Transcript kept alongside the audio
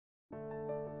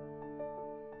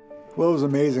Well, it was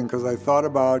amazing because I thought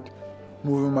about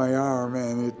moving my arm,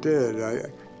 and it did. I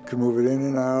could move it in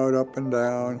and out, up and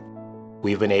down.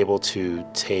 We've been able to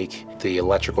take the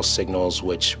electrical signals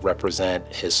which represent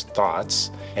his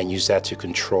thoughts and use that to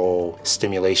control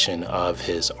stimulation of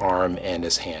his arm and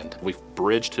his hand. We've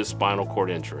bridged his spinal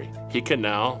cord injury. He can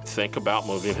now think about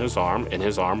moving his arm, and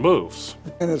his arm moves.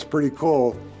 And it's pretty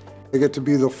cool. I get to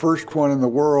be the first one in the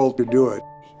world to do it.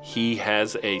 He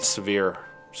has a severe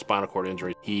spinal cord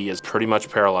injury. He is pretty much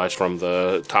paralyzed from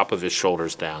the top of his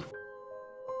shoulders down.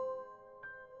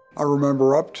 I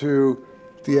remember up to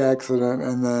the accident,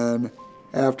 and then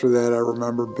after that I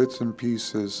remember bits and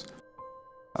pieces.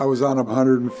 I was on a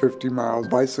 150-mile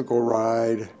bicycle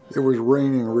ride. It was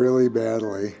raining really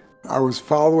badly. I was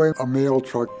following a mail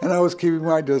truck, and I was keeping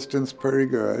my distance pretty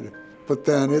good. But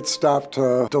then it stopped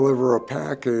to deliver a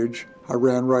package. I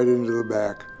ran right into the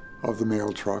back of the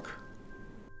mail truck.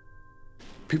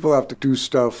 People have to do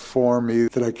stuff for me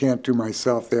that I can't do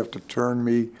myself. They have to turn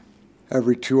me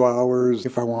every 2 hours.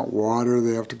 If I want water,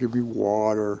 they have to give me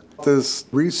water. This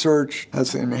research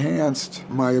has enhanced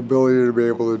my ability to be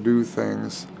able to do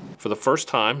things. For the first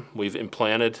time, we've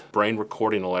implanted brain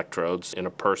recording electrodes in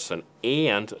a person,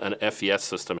 and an FES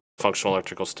system, functional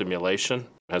electrical stimulation,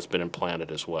 has been implanted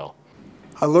as well.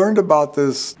 I learned about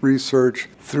this research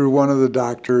through one of the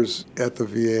doctors at the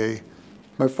VA.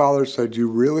 My father said, "You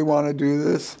really want to do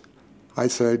this?" I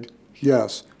said,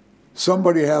 "Yes.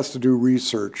 Somebody has to do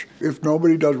research. If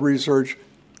nobody does research,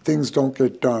 things don't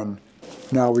get done."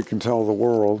 Now we can tell the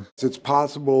world it's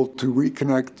possible to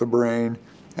reconnect the brain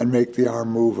and make the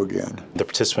arm move again. The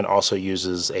participant also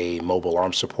uses a mobile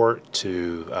arm support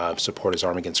to support his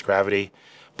arm against gravity,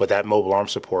 but that mobile arm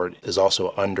support is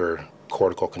also under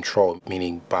cortical control,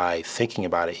 meaning by thinking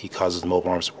about it, he causes the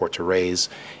mobile arm support to raise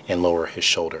and lower his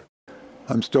shoulder.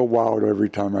 I'm still wowed every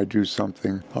time I do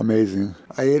something amazing.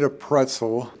 I ate a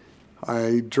pretzel.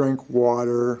 I drank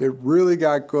water. It really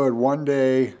got good. One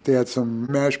day they had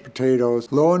some mashed potatoes.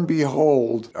 Lo and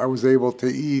behold, I was able to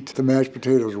eat the mashed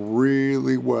potatoes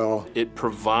really well. It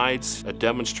provides a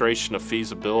demonstration of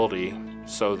feasibility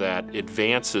so that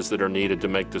advances that are needed to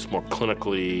make this more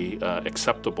clinically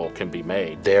acceptable can be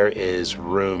made. There is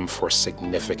room for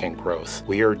significant growth.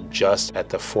 We are just at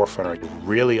the forefront of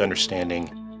really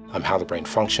understanding how the brain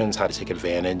functions, how to take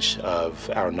advantage of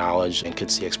our knowledge, and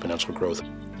could see exponential growth.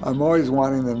 I'm always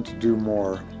wanting them to do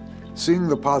more. Seeing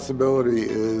the possibility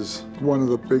is one of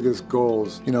the biggest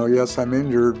goals. You know, yes, I'm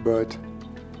injured, but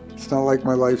it's not like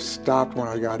my life stopped when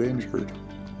I got injured.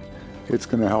 It's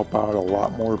going to help out a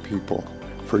lot more people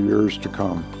for years to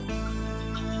come.